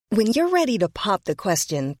When you're ready to pop the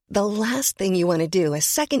question, the last thing you want to do is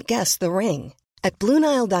second-guess the ring. At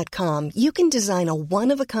BlueNile.com, you can design a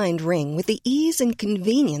one-of-a-kind ring with the ease and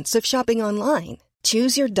convenience of shopping online.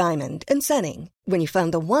 Choose your diamond and setting. When you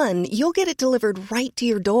find the one, you'll get it delivered right to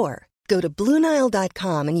your door. Go to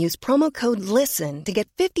BlueNile.com and use promo code LISTEN to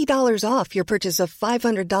get $50 off your purchase of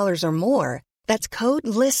 $500 or more. That's code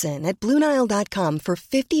LISTEN at BlueNile.com for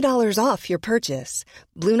 $50 off your purchase.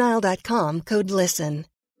 BlueNile.com, code LISTEN.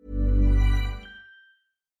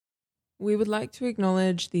 We would like to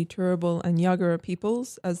acknowledge the Turrbal and Yagara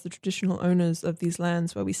peoples as the traditional owners of these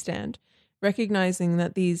lands where we stand, recognizing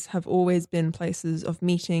that these have always been places of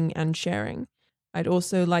meeting and sharing. I'd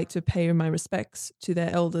also like to pay my respects to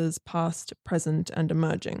their elders past, present, and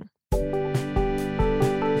emerging.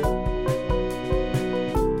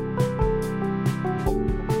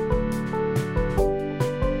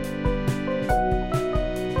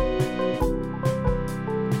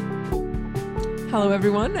 Hello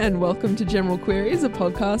everyone and welcome to General Queries, a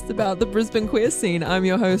podcast about the Brisbane queer scene. I'm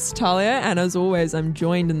your host Talia, and as always I'm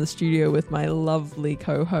joined in the studio with my lovely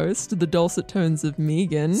co-host, the dulcet tones of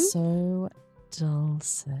Megan. So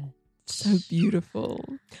dulcet. So beautiful.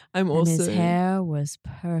 And his hair was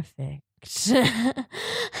perfect. What's that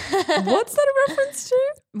a reference to?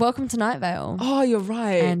 Welcome to Night Vale. Oh, you're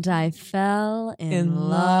right. And I fell in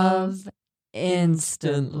love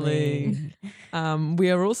instantly. We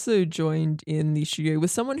are also joined in the studio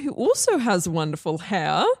with someone who also has wonderful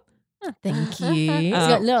hair. Oh, thank you. He's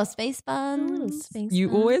got little space buns.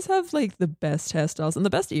 You always have like the best hairstyles and the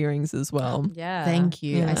best earrings as well. Yeah. Thank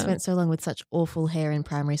you. Yeah. I spent so long with such awful hair in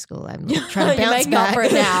primary school. I'm trying to bounce making back up for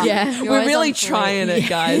it now. Yeah. We're really trying it,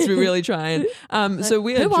 guys. We're really trying. So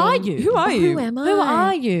we are Who are you? Who are you? Who am I? Who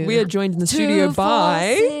are you? We are joined in the studio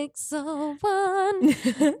by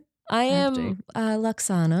 24601. I am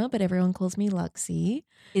Luxana, but everyone calls me Luxie.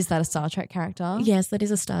 Is that a Star Trek character? Yes, that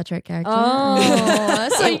is a Star Trek character. Oh,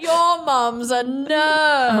 so your mum's a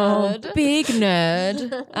nerd. Oh, big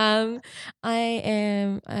nerd. I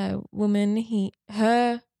am a woman. He,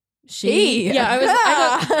 her, she. He. Yeah,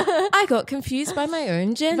 I got confused by my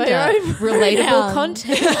own gender. By your own relatable pronoun.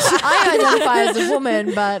 content. I identify as a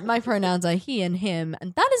woman, but my pronouns are he and him,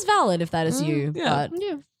 and that is valid if that is you. yeah. But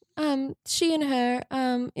Yeah. She and her.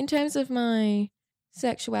 In terms of my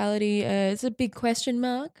sexuality, it's a big question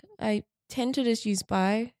mark. I tend to just use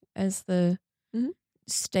bi as the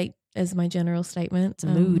state, as my general statement. It's a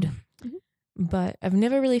mood. But I've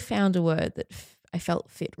never really found a word that I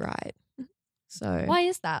felt fit right. So why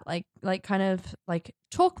is that? Like kind of like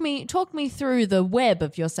talk me through the web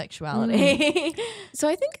of your sexuality. So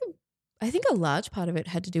I think a large part of it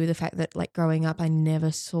had to do with the fact that, like, growing up, I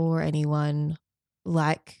never saw anyone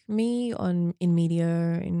like me in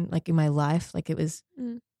media, in my life. Like, it was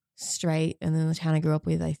straight, and then the town I grew up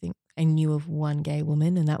with, I think I knew of one gay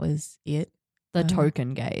woman, and that was it. The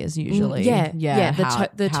token gay is usually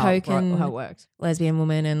the how token it works. lesbian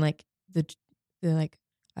woman, and like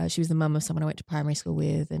she was the mum of someone I went to primary school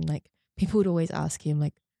with, and like people would always ask him,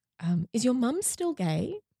 like, is your mum still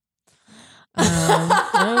gay?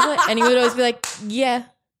 And he would always be like, yeah,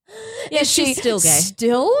 she's still gay.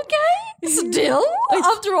 Still gay? Still?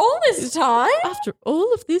 After all this time? After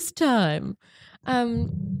all of this time. I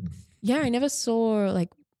never saw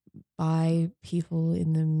like bi people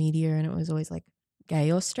in the media, and it was always like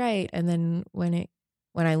gay or straight. And then when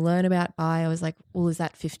I learned about bi, I was like, well, is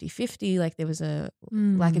that 50-50? Like, there was a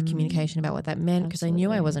lack of communication about what that meant, because I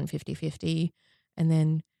knew I wasn't 50-50. And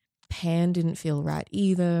then pan didn't feel right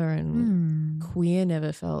either, and queer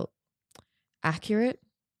never felt accurate,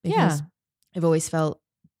 because I've always felt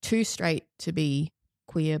too straight to be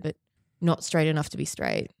queer, but not straight enough to be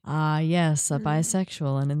straight. Yes, a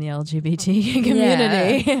bisexual and in the LGBT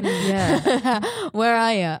community. Yeah. Where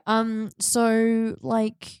are you? So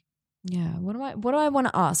like, what do I want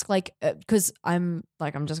to ask? Like, because I'm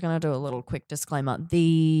just going to do a little quick disclaimer.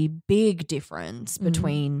 The big difference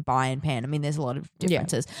between bi and pan, I mean, there's a lot of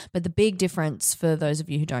differences, but the big difference, for those of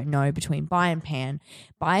you who don't know, between bi and pan,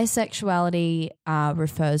 bisexuality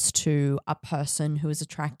refers to a person who is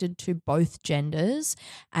attracted to both genders,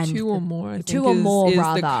 and two or more. I think two or more is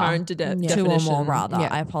rather. the current definition. Two or more rather. Yeah.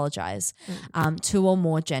 I apologize. Two or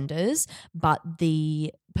more genders, but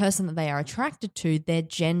the person that they are attracted to, their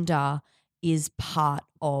gender is part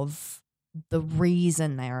of the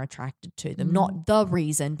reason they are attracted to them. Not the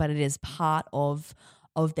reason, but it is part of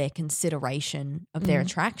their consideration of their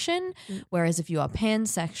attraction. Whereas if you are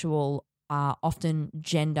pansexual, often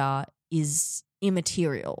gender is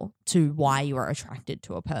immaterial to why you are attracted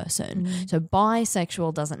to a person. So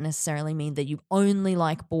bisexual doesn't necessarily mean that you only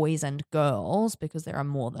like boys and girls, because there are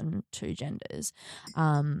more than two genders.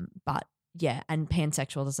 But yeah, and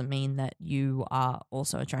pansexual doesn't mean that you are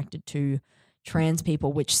also attracted to trans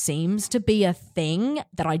people, which seems to be a thing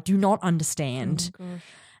that I do not understand. Oh, gosh.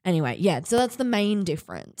 Anyway, yeah, so that's the main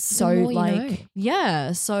difference. So more you like, know.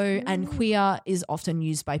 yeah, so and queer is often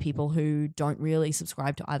used by people who don't really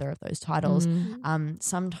subscribe to either of those titles.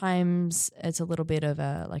 Sometimes it's a little bit of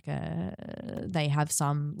they have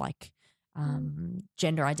some like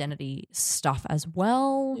gender identity stuff as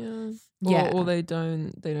well. Yeah. Yeah. Or they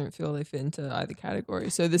don't feel they fit into either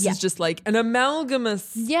category. So this is just like an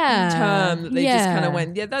amalgamous term that they just kind of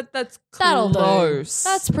went, that's That'll do. close.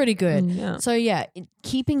 That's pretty good. Yeah. So yeah,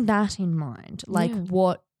 keeping that in mind, like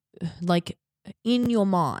what in your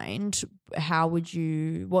mind, what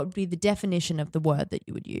would be the definition of the word that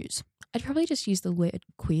you would use? I'd probably just use the word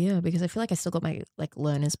queer because I feel like I still got my like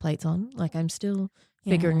learner's plates on. Like I'm still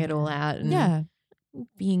figuring it all out and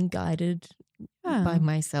being guided by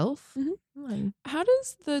myself. How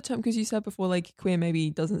does the term, because you said before like queer maybe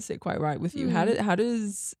doesn't sit quite right with you, how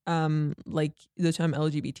does like the term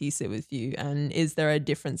LGBT sit with you, and is there a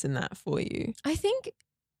difference in that for you? I think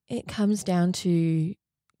it comes down to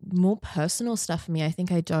more personal stuff for me. I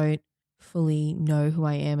think I don't fully know who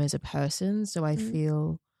I am as a person, so I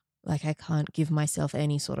feel like I can't give myself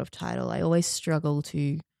any sort of title. I always struggle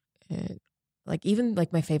to like even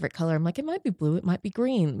like my favorite color, I'm like, it might be blue, it might be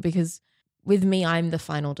green, because with me, I'm the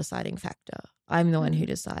final deciding factor. I'm the one who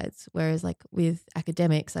decides. Whereas like with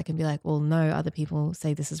academics, I can be like, well, no, other people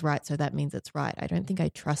say this is right, so that means it's right. I don't think I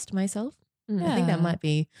trust myself. I think that might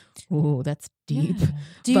be, that's deep.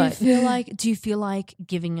 Do you feel like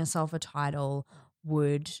giving yourself a title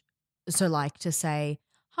would, so like to say,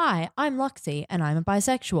 hi, I'm Luxie and I'm a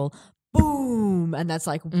bisexual, boom, and that's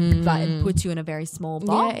like that it puts you in a very small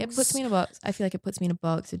box. Yeah, it puts me in a box. I feel like it puts me in a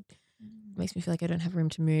box. It makes me feel like I don't have room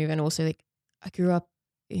to move. And also like I grew up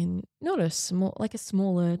in not a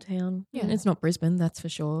smaller town. Yeah. It's not Brisbane, that's for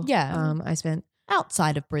sure. Yeah. I spent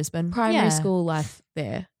outside of Brisbane, primary school life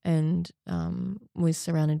there and was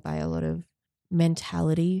surrounded by a lot of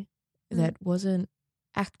mentality that wasn't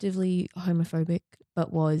actively homophobic, but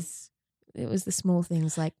it was the small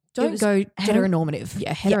things like don't go heteronormative.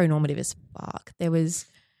 Yeah, heteronormative as fuck. There was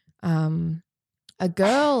a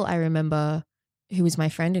girl I remember who was my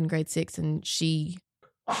friend in grade 6, and she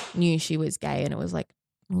knew she was gay, and it was like,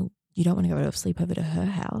 well, you don't want to go to a sleepover to her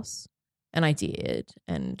house. And I did.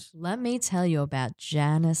 And let me tell you about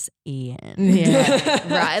Janice Ian.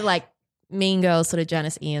 Yeah, right. Like Mean Girls sort of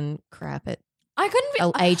Janice Ian crap at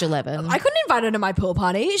age 11. I couldn't invite her to my pool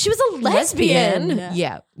party. She was a lesbian.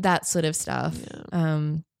 Yeah, that sort of stuff. Yeah.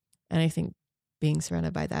 And I think being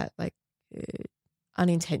surrounded by that, like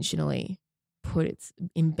unintentionally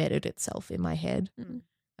embedded itself in my head.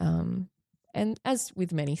 And as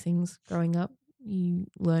with many things growing up, you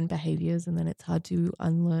learn behaviors and then it's hard to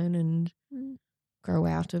unlearn and grow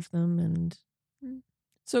out of them. And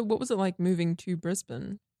so what was it like moving to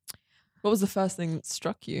Brisbane? What was the first thing that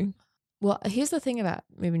struck you? Well, here's the thing about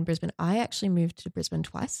moving to Brisbane. I actually moved to Brisbane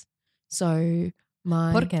twice. So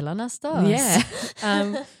Porque la nastas.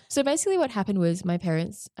 Yeah. So basically what happened was my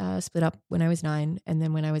parents split up when I was 9, and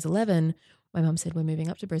then when I was 11, my mum said we're moving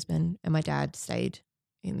up to Brisbane, and my dad stayed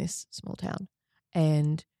in this small town.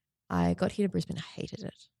 And I got here to Brisbane. I hated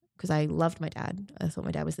it because I loved my dad. I thought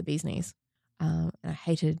my dad was the bee's knees. And I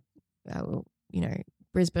hated,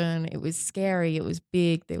 Brisbane. It was scary. It was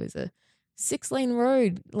big. There was a 6-lane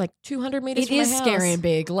road, like 200 meters from my house. It is scary and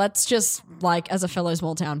big. Let's just, like, as a fellow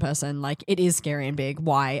small town person, like, it is scary and big.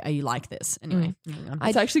 Why are you like this? Anyway, moving on.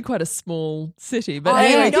 It's actually quite a small city, but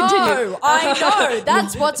anyway, continue. I know.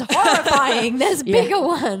 That's what's horrifying. There's bigger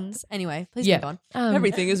ones. Anyway, please move on.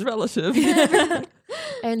 Everything is relative.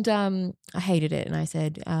 And I hated it, and I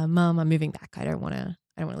said, "Mum, I'm moving back. I don't want to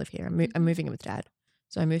live here. I'm moving in with Dad."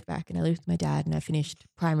 So I moved back, and I lived with my dad, and I finished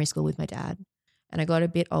primary school with my dad. And I got a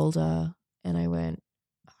bit older, and I went,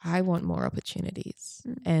 I want more opportunities.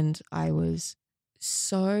 And I was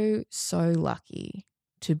so lucky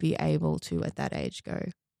to be able to, at that age, go,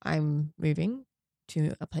 I'm moving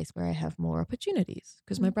to a place where I have more opportunities.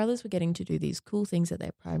 Because my brothers were getting to do these cool things at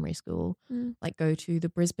their primary school, like go to the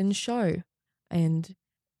Brisbane show. And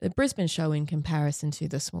the Brisbane show in comparison to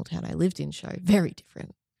the small town I lived in show, very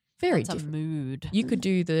different. Very That's different. a mood. You could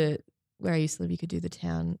do where I used to live, you could do the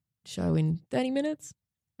town show in 30 minutes.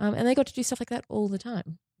 And they got to do stuff like that all the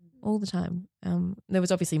time. There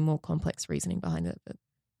was obviously more complex reasoning behind it, but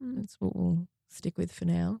that's what we'll stick with for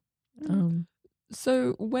now.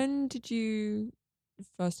 So when did you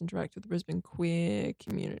first interact with the Brisbane queer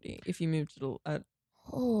community? If you moved at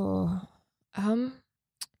Oh,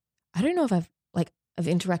 I don't know if I've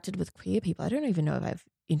interacted with queer people. I don't even know if I've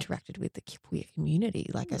interacted with the queer community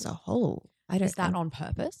like as a whole. I don't. Is that on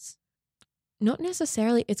purpose? Not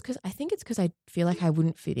necessarily. I think it's because I feel like I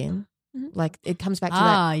wouldn't fit in. Mhm. Like it comes back to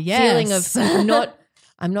Ah, that feeling yes. of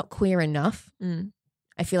I'm not queer enough. Mm.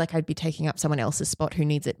 I feel like I'd be taking up someone else's spot who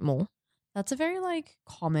needs it more. That's a very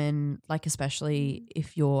common, especially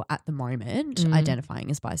if you're at the moment Mm. identifying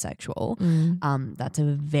as bisexual. That's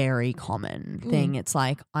a very common thing. It's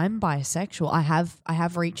like, I'm bisexual. I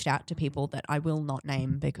have reached out to people that I will not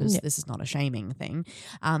name because this is not a shaming thing.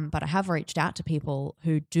 But I have reached out to people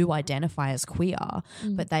who do identify as queer,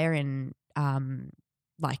 but they are in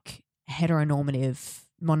heteronormative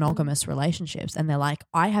monogamous relationships, and they're like,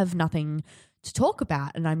 I have nothing to talk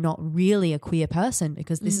about and I'm not really a queer person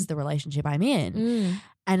because this is the relationship I'm in.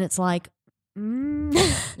 And it's like,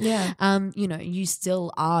 Yeah. you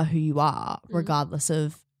still are who you are regardless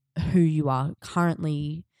of who you are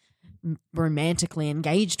currently romantically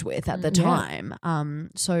engaged with at the time.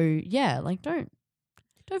 So yeah, don't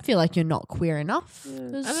feel like you're not queer enough.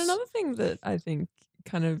 And another thing that I think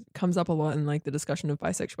kind of comes up a lot in like the discussion of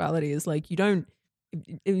bisexuality is like you don't,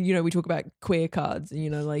 we talk about queer cards and,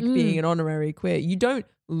 being an honorary queer. You don't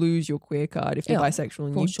lose your queer card if you're bisexual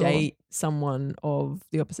and you date someone of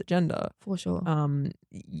the opposite gender. For sure.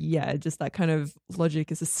 Just that kind of logic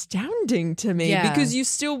is astounding to me because you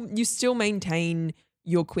still maintain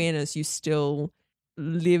your queerness. You still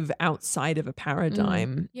live outside of a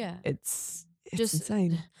paradigm. Yeah. It's Just-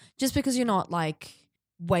 insane. Just because you're not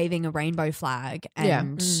waving a rainbow flag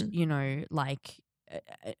and,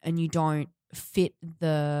 and you don't fit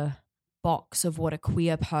the box of what a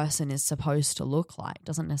queer person is supposed to look like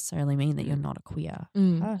doesn't necessarily mean that you're not a queer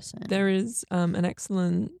person. There is an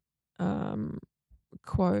excellent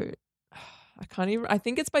quote. I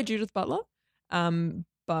think it's by Judith Butler.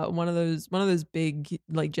 But one of those big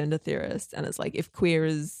gender theorists, and it's like if queer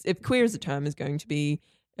as a term is going to be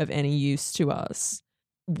of any use to us,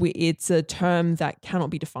 it's a term that cannot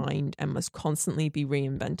be defined and must constantly be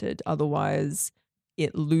reinvented. Otherwise,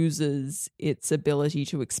 it loses its ability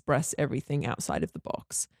to express everything outside of the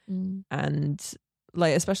box. And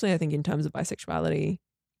especially I think in terms of bisexuality,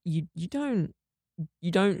 you don't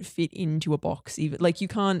fit into a box. Even you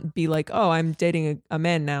can't be like, oh, I'm dating a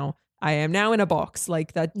man now. I am now in a box.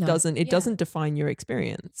 That doesn't define your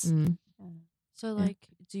experience. So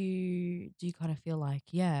do you kind of feel like,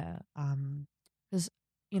 because,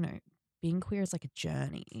 being queer is like a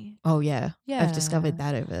journey. Oh yeah. Yeah. I've discovered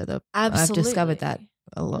that Absolutely. I've discovered that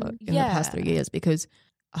a lot in the past 3 years because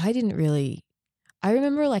I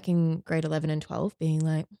remember in grade 11 and 12 being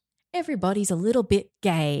like, everybody's a little bit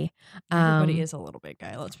gay. Everybody is a little bit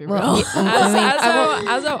gay, let's be real.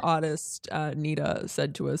 As our artist Nita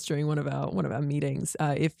said to us during one of our meetings,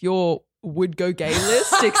 if your would go gay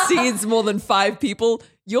list exceeds more than 5 people,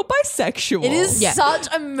 you're bisexual. It is such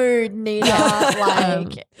a mood, Nita.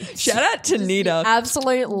 Shout out to Nita.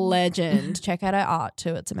 Absolute legend. Check out her art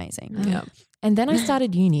too. It's amazing. Yeah. And then I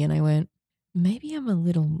started uni and I went, maybe I'm a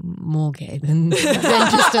little more gay than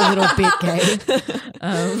just a little bit gay.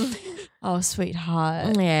 Oh,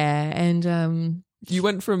 sweetheart. Yeah. And you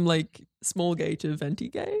went from small gay to venti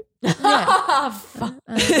gay? I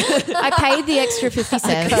paid the extra 50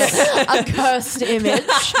 cents. A cursed image.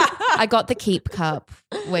 I got the keep cup.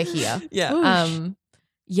 We're here.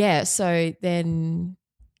 Yeah. So then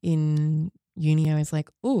in uni I was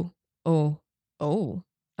like, ooh.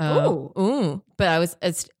 But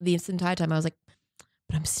this entire time I was like,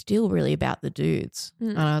 but I'm still really about the dudes.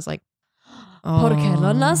 And I was like, Porque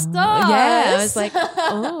lo las dos. Yeah. I was like,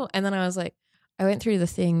 oh. And then I was like, I went through the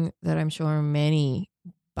thing that I'm sure many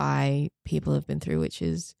bi people have been through, which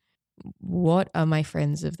is, what are my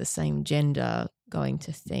friends of the same gender going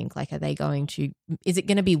to think? Is it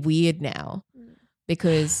going to be weird now?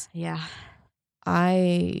 Because there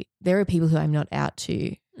are people who I'm not out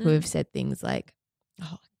to who have said things like,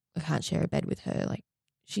 oh, I can't share a bed with her.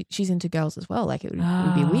 She's into girls as well. It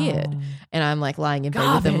would be weird. And I'm lying in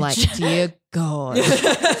bed with them dear God.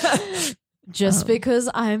 Just because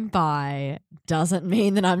I'm bi doesn't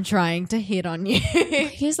mean that I'm trying to hit on you.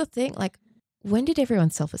 Here's the thing, when did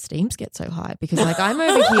everyone's self-esteems get so high? Because I'm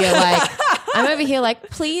over here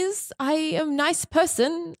please, I am a nice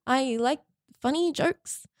person. I like funny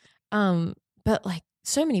jokes. But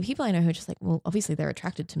so many people I know who are just well, obviously they're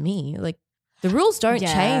attracted to me. The rules don't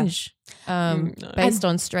change based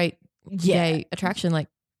on straight gay attraction.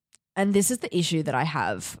 And this is the issue that I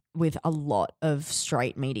have with a lot of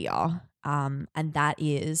straight media. And that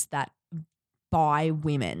is that bi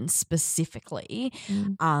women specifically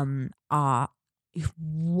are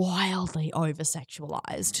wildly over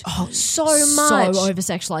sexualized. Oh, so much. So over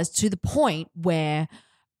sexualized to the point where,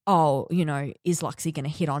 oh, you know, is Luxie going to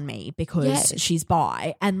hit on me because Yes. she's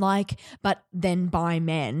bi? And like, but then bi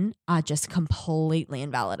men are just completely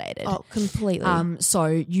invalidated. Oh, completely. So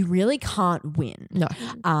you really can't win. No.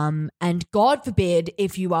 And God forbid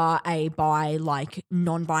if you are a bi, like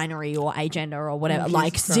non-binary or agender or whatever, Jesus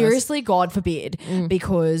like Christ. seriously, God forbid,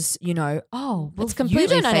 because you know, oh, well, It's if you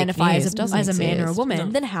completely don't fake identify news. as It doesn't a man or a exist. woman, No.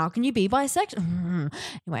 then how can you be bisexual?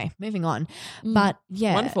 Anyway, moving on. But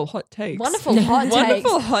yeah, Wonderful hot takes. wonderful hot takes.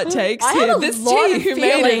 Wonderful hot takes I had here. a This lot tea of who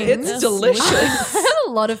made it, feelings. it's delicious. I had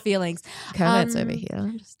a lot of feelings. Kermit's over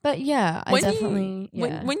here. But yeah, I When definitely you,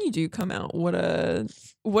 when you do come out, what are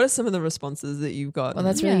some of the responses that you've got? Well,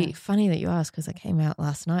 that's really funny that you asked because I came out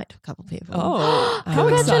last night to a couple people. oh, how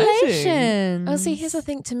Congratulations. exciting! Congratulations. Oh, see, here's the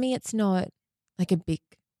thing. To me, it's not like a big.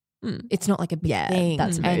 Mm. It's not like a big Yeah, thing.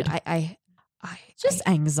 that's and rude. I Just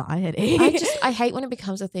anxiety. I hate when it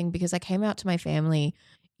becomes a thing because I came out to my family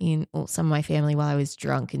some of my family while I was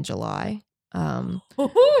drunk in July.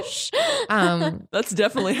 Whoosh. That's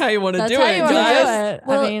definitely how you want to That's do how it, you wanna do guys. it.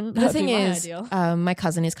 Well, I mean, the that'd thing be my is, ideal. my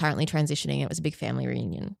cousin is currently transitioning. It was a big family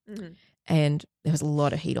reunion, Mhm. and there was a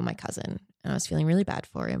lot of heat on my cousin, and I was feeling really bad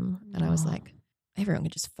for him. And I was Oh. like, everyone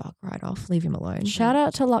can just fuck right off, leave him alone. Shout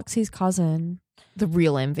out to Luxie's cousin. the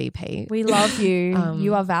real MVP. We love you. Um,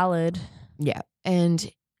 You are valid. Yeah.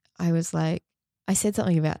 And I was like, I said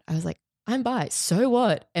something about, I was like, I'm bi, so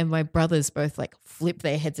what? And my brothers both like flip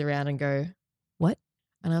their heads around and go, what?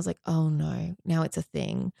 And I was like, oh no, now it's a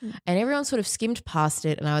thing. And everyone sort of skimmed past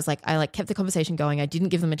it. And I was like, I like kept the conversation going. I didn't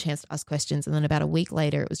give them a chance to ask questions. And then about a week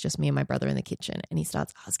later, it was just me and my brother in the kitchen. And he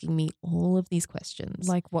starts asking me all of these questions.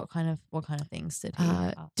 Like what kind of things did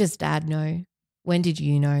he? Does dad know? When did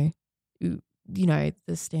you know? You know,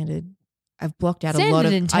 the standard. I've blocked out a lot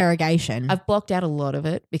of interrogation. I've blocked out a lot of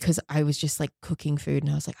it because I was just like cooking food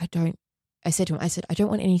and I was like, I said to him, I don't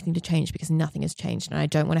want anything to change because nothing has changed. And I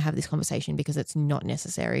don't want to have this conversation because it's not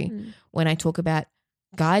necessary. Mm. When I talk about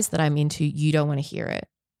guys that I'm into, you don't want to hear it.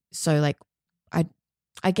 So like,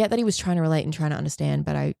 I get that he was trying to relate and trying to understand,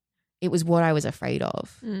 but it was what I was afraid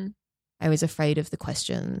of. Mm. I was afraid of the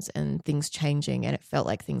questions and things changing, and it felt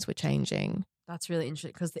like things were changing. That's really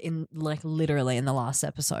interesting because literally in the last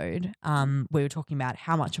episode, we were talking about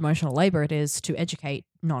how much emotional labor it is to educate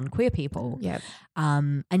non-queer people. Yeah.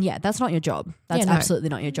 And yeah, that's not your job. That's Yeah, no. absolutely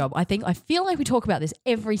not your job. I feel like we talk about this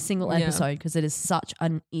every single Yeah. episode because it is such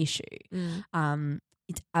an issue. Mm.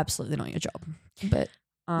 It's absolutely not your job. But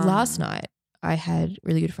last night, I had a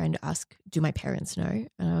really good friend ask, do my parents know?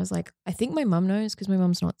 And I was like, I think my mum knows because my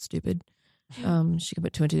mum's not stupid. She can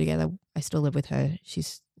put two and two together. I still live with her.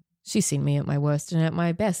 She's seen me at my worst and at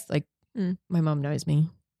my best. Like my mum knows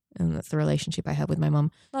me, and that's the relationship I have with my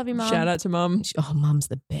mum. Love you, Mum. Shout out to mum. Mum's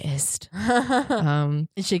the best.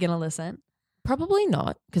 Is she gonna listen? Probably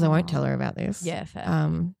not because I won't tell her about this. Yeah, fair.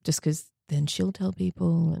 Just because then she'll tell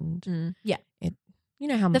people, and Mm. you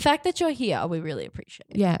know how The fact that you're here, we really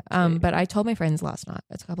appreciate. Yeah. True. But I told my friends last night,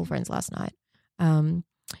 a couple friends last night.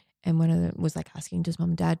 And one of them was like asking, does mum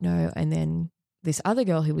and dad know? And then this other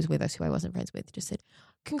girl who was with us, who I wasn't friends with, just said,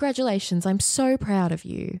 congratulations, I'm so proud of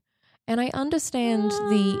you. And I understand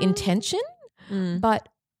the intention, Mm. but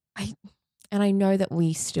I know that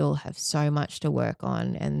we still have so much to work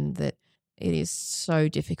on and that it is so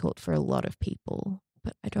difficult for a lot of people.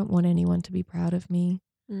 But I don't want anyone to be proud of me.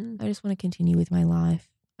 Mm. I just want to continue with my life.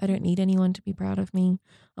 I don't need anyone to be proud of me.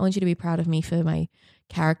 I want you to be proud of me for my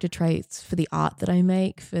character traits, for the art that I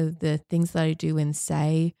make, for the things that I do and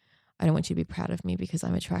say. I don't want you to be proud of me because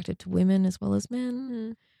I'm attracted to women as well as men.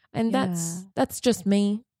 Mm. And Yeah. that's just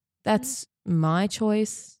me. That's my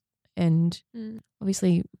choice. And Mm.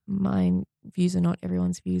 obviously my views are not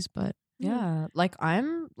everyone's views, but Yeah,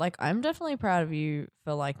 I'm definitely proud of you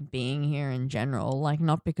for like being here in general. Like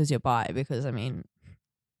not because you're bi, because I mean,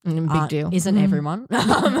 big deal. Isn't Mhm. everyone?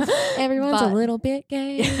 Everyone's But- a little bit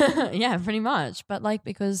gay. Yeah, pretty much. But like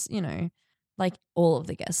because you know, like all of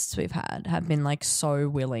the guests we've had have been like so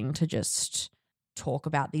willing to just talk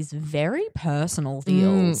about these very personal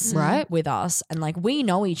deals right? with us, and like we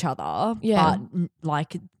know each other, Yeah. but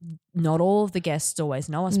like not all of the guests always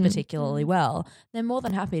know us particularly well. They're more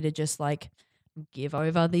than happy to just like give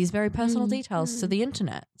over these very personal details to the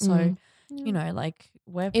internet. So you know, like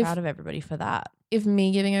we're If- proud of everybody for that. If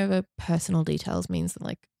me giving over personal details means that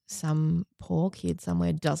like some poor kid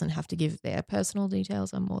somewhere doesn't have to give their personal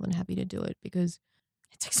details, I'm more than happy to do it because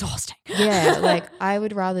It's exhausting. yeah, like I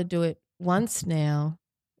would rather do it once now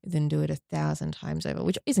than do it 1,000 times over,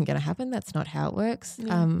 which isn't going to happen. That's not how it works.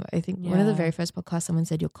 Yeah. I think one of the Yeah. very first podcasts, someone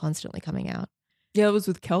said you're constantly coming out. Yeah, it was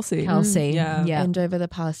with Kelsey. Kelsey. Yeah. Yeah. And over the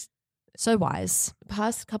past So wise.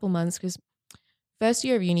 couple months, because first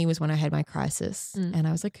year of uni was when I had my crisis, and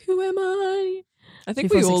I was like, who am I? I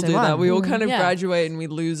think we all do that. 24601. We all kind of Yeah. graduate and we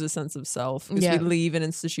lose a sense of self because Yeah. we leave an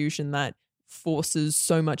institution that forces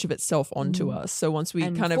so much of itself onto us. So once we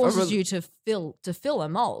And kind of forces you to fill a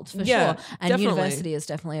mold for Yeah, sure. And definitely. university is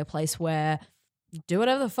definitely a place where you do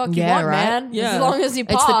whatever the fuck you Yeah, want, right. man. Yeah. As long as you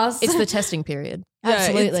pass. It's the testing period. Yeah,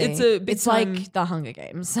 Absolutely. it's a big It's time- like the Hunger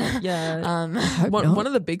Games. yeah. Um, One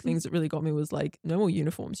of the big things that really got me was like no more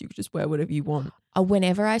uniforms. You could just wear whatever you want.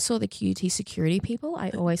 Whenever I saw the QT security people, I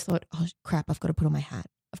always thought, oh crap, I've got to put on my hat.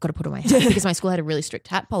 I've got to put on my hat because my school had a really strict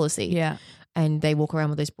hat policy. yeah. And they walk around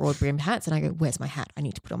with those broad brimmed hats, and I go, "Where's my hat? I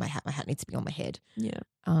need to put on my hat. My hat needs to be on my head." Yeah.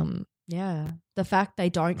 Yeah. The fact they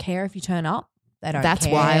don't care if you turn up. They don't That's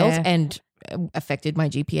care. wild and affected my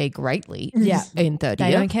GPA greatly. Yeah. in third They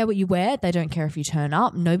year. don't care what you wear. They don't care if you turn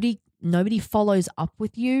up. Nobody follows up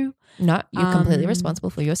with you. No, you're completely Um, responsible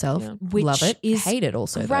for yourself. Yeah. Which Love it, is hate it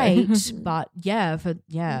also. though. Great. But yeah,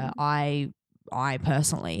 I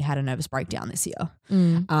personally had a nervous breakdown this year.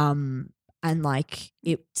 Mm. And like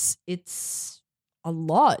it's a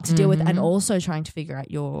lot to deal with, and Mhm. also trying to figure out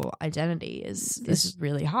your identity is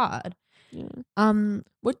really hard. Yeah.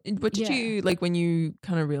 What did Yeah. you like when you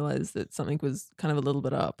kind of realized that something was kind of a little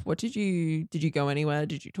bit up? What did you go anywhere?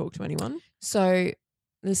 Did you talk to anyone? So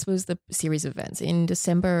this was the series of events. In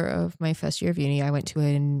December of my first year of uni, I went to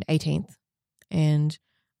an 18th, and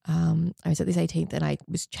I was at this 18th, and I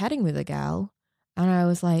was chatting with a gal, and I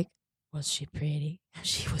was like, Was she pretty?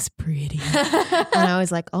 she was pretty. And I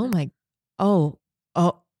was like, oh,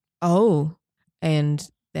 and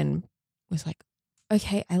then was like,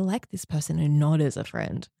 okay, I like this person and not as a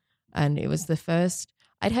friend. And it was the first,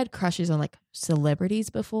 I'd had crushes on like celebrities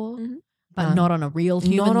before. Mhm. But not on a real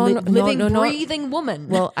human, living, breathing woman.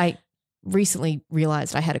 Well, I recently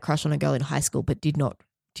realized I had a crush on a girl in high school, but did not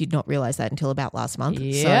realize that until about last month.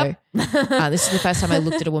 Yep. So this is the first time I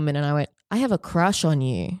looked at a woman and I went, I have a crush on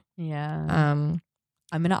you. yeah. Um,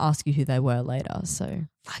 I'm going to ask you who they were later. So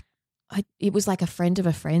it was like a friend of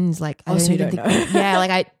a friend's. Like, Oh, so you even don't know. Yeah,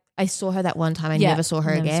 like I saw her that one time. I never saw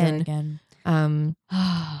her again.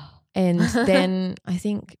 And then I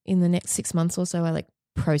think in the next 6 months or so, I like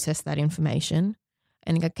processed that information,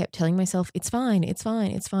 and I kept telling myself, it's fine,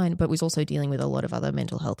 but was also dealing with a lot of other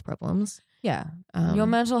mental health problems. Yeah. Um, Your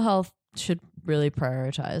mental health should really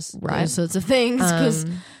prioritize Right. those sorts of things, because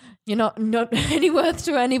you're not any worth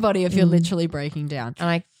to anybody if you're literally breaking down.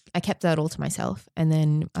 and I kept that all to myself. And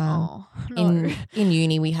then No. in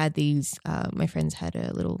uni, we had these, my friends had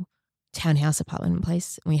a little townhouse apartment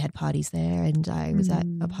place, and we had parties there, and I was at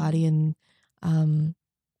a party, and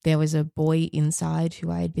there was a boy inside who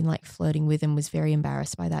I had been like flirting with, and was very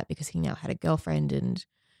embarrassed by that because he now had a girlfriend, and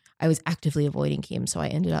I was actively avoiding him. So I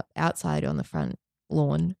ended up outside on the front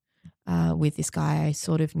lawn with this guy I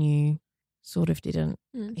sort of knew, sort of didn't.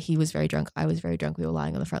 He was very drunk. I was very drunk. We were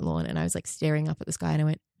lying on the front lawn, and I was like staring up at this guy, and I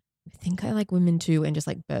went, I think I like women too, and just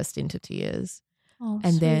like burst into tears.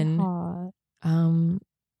 And then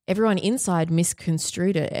everyone inside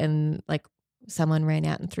misconstrued it, and like someone ran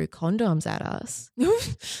out and threw condoms at us.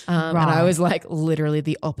 And I was like, literally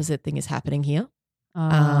the opposite thing is happening here.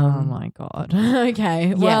 Oh my God.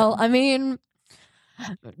 Okay. Well, I mean,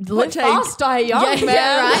 live fast, die young, man.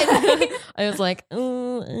 right. I was like,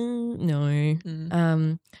 no.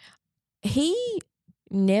 He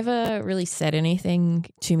never really said anything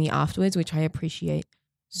to me afterwards, which I appreciate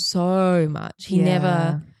so much. He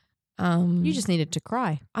never. You just needed to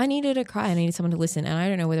cry. I needed to cry. I needed someone to listen, and I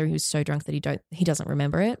don't know whether he was so drunk that he doesn't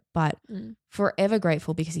remember it. But forever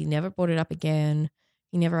grateful, because he never brought it up again.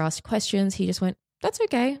 He never asked questions. He just went, "That's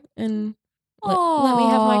okay," and let me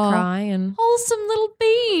have my cry. And Wholesome little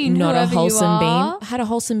bean. not a whoever you wholesome are. bean. Had a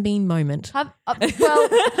wholesome bean moment.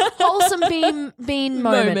 Wholesome bean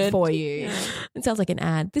moment for you. It sounds like an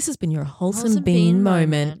ad. This has been your wholesome bean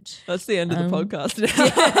moment. That's the end of the podcast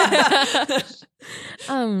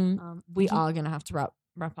now. We are going to have to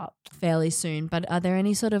wrap up fairly soon, but are there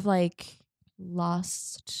any sort of like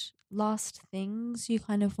last things you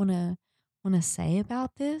kind of want to say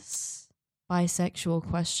about this? Bisexual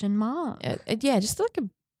question mark? Yeah, just like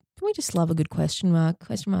we just love a good question mark.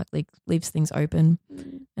 Question mark like leaves things open.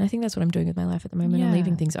 And I think that's what I'm doing with my life at the moment. I'm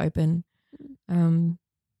leaving things open.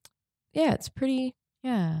 Yeah, it's pretty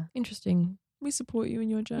interesting. We support you in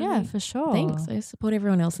your journey. Yeah, for sure. Thanks. I support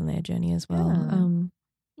everyone else in their journey as well. Yeah.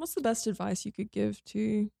 What's the best advice you could give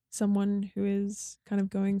to someone who is kind of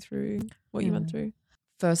going through what you went through?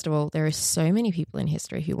 first of all, there are so many people in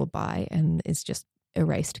history who will buy and it's just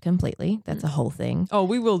erased completely. That's a whole thing. Oh,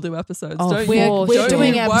 we will do episodes. Oh, Don't We're you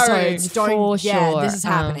doing worry. episodes. For sure. This is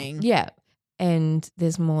happening. Yeah. And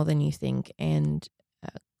there's more than you think. And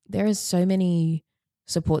there is so many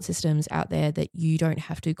support systems out there that you don't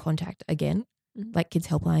have to contact again. Mhm. Like Kids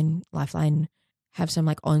Helpline, Lifeline have some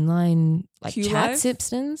like online like Q chat Live?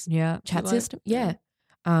 systems. Yeah. Chat Q Live? system. Yeah.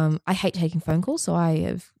 I hate taking phone calls, so I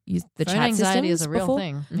have used the Phone chat anxiety systems is a real before.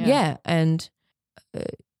 thing. Yeah. And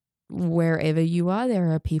wherever you are,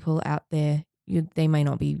 there are people out there. They may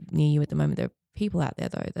not be near you at the moment. There are people out there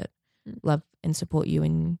though that love and support you,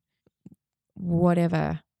 and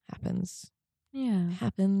whatever happens,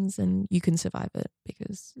 and you can survive it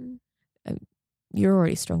because you're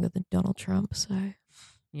already stronger than Donald Trump. So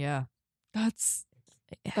Yeah. That's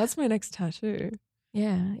my next tattoo.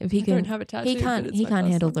 yeah, if he I can, don't have a tattoo. he but can't. it's He my can't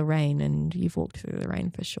first handle one. the rain, and you've walked through the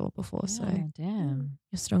rain for sure before. So Yeah, damn.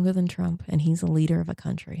 you're stronger than Trump, and he's a leader of a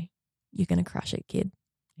country. You're gonna crush it, kid.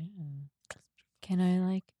 Yeah.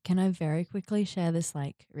 Can I very quickly share this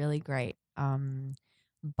like really great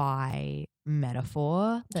by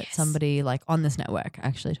metaphor that Yes. somebody like on this network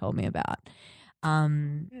actually told me about.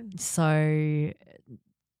 So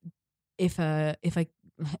if a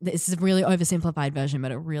this is a really oversimplified version,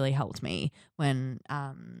 but it really helped me when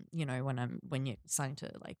when you're starting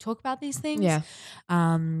to like talk about these things. Yeah.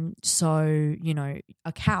 So,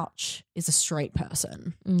 a couch is a straight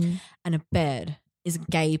person and a bed is a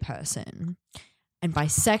gay person. And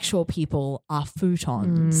bisexual people are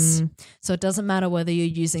futons. So it doesn't matter whether you're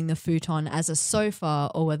using the futon as a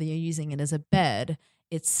sofa or whether you're using it as a bed,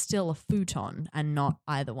 it's still a futon and not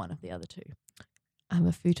either one of the other two. I'm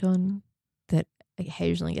a futon that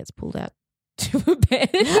occasionally gets pulled out to a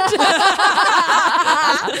bed.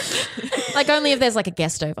 Like only if there's like a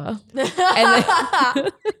guest over.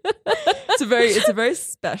 It's a very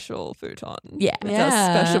special futon. Yeah. It's a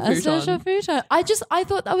special futon. A special futon. I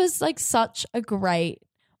thought that was like such a great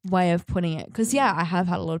way of putting it. Because I have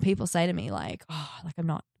had a lot of people say to me like, oh, like I'm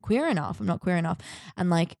not queer enough. And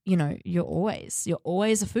like, you're always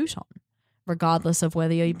a futon, regardless of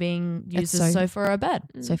whether you're being used as a sofa or a bed.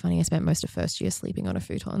 So funny. I spent most of first year sleeping on a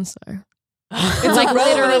futon. So It's like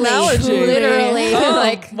literally, Oh,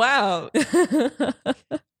 like wow.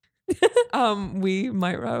 We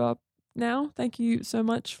might wrap up now. Thank you so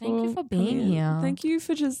much for Thank you for being coming in. here. Thank you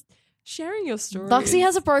for just sharing your story. Luxie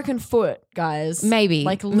has a broken foot, guys. maybe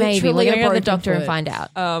Like we're literally gonna a go to the broken doctor and foot. find out.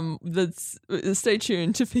 Stay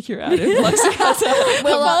tuned to figure out if Luxie has a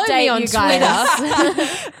We'll Follow update me on you guys.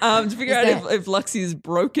 to figure out if Luxie's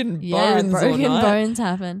broken bones Yeah, broken or not. bones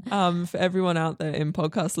happen. For everyone out there in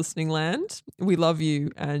podcast listening land, we love you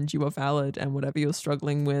and you are valid, and whatever you're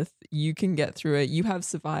struggling with, you can get through it. You have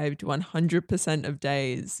survived 100% of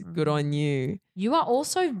days. Good on you. You are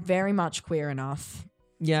also very much queer enough.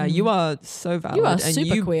 Yeah, you are so valid. You are and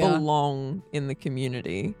super you queer. belong in the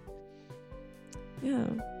community. Yeah.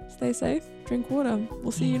 Stay safe, drink water.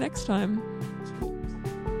 We'll see you next time.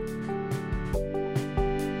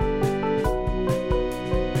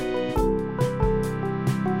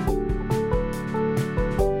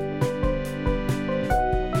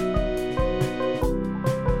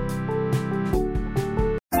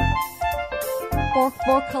 Bork,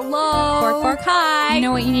 bork, hello. Bork, bork, hi. You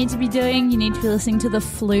know what you need to be doing? You need to be listening to the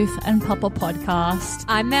Floof and Papa podcast.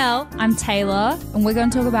 I'm Mel. I'm Taylor, and we're going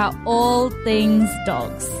to talk about all things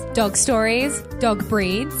dogs. Dog stories, dog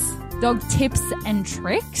breeds, Dog tips and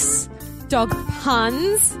tricks. dog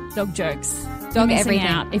puns, Dog jokes. dog You're missing everything.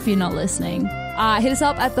 out if you're not listening. Hit us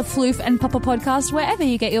up at the Floof and Papa podcast, wherever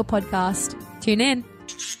you get your podcast. Tune in.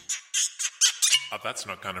 A That's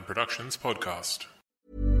Not Canon Productions podcast.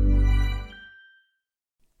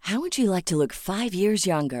 How would you like to look 5 years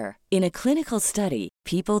younger? In a clinical study,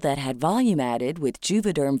 people that had volume added with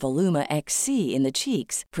Juvederm Voluma XC in the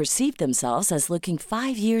cheeks perceived themselves as looking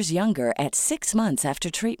 5 years younger at 6 months after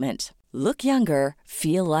treatment. Look younger,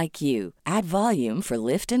 feel like you. Add volume for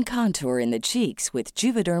lift and contour in the cheeks with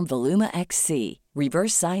Juvederm Voluma XC.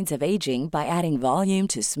 Reverse signs of aging by adding volume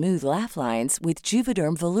to smooth laugh lines with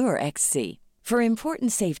Juvederm Volure XC. For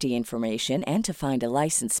important safety information and to find a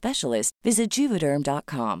licensed specialist, visit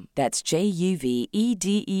Juvederm.com. That's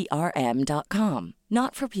JUVEDERM.com.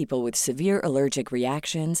 Not for people with severe allergic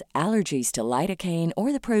reactions, allergies to lidocaine,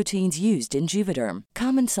 or the proteins used in Juvederm.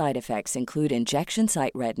 Common side effects include injection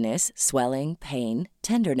site redness, swelling, pain,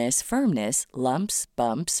 tenderness, firmness, lumps,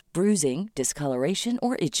 bumps, bruising, discoloration,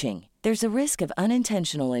 or itching. There's a risk of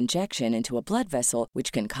unintentional injection into a blood vessel,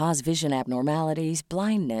 which can cause vision abnormalities,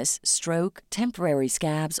 blindness, stroke, temporary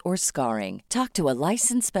scabs, or scarring. Talk to a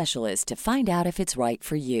licensed specialist to find out if it's right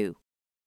for you.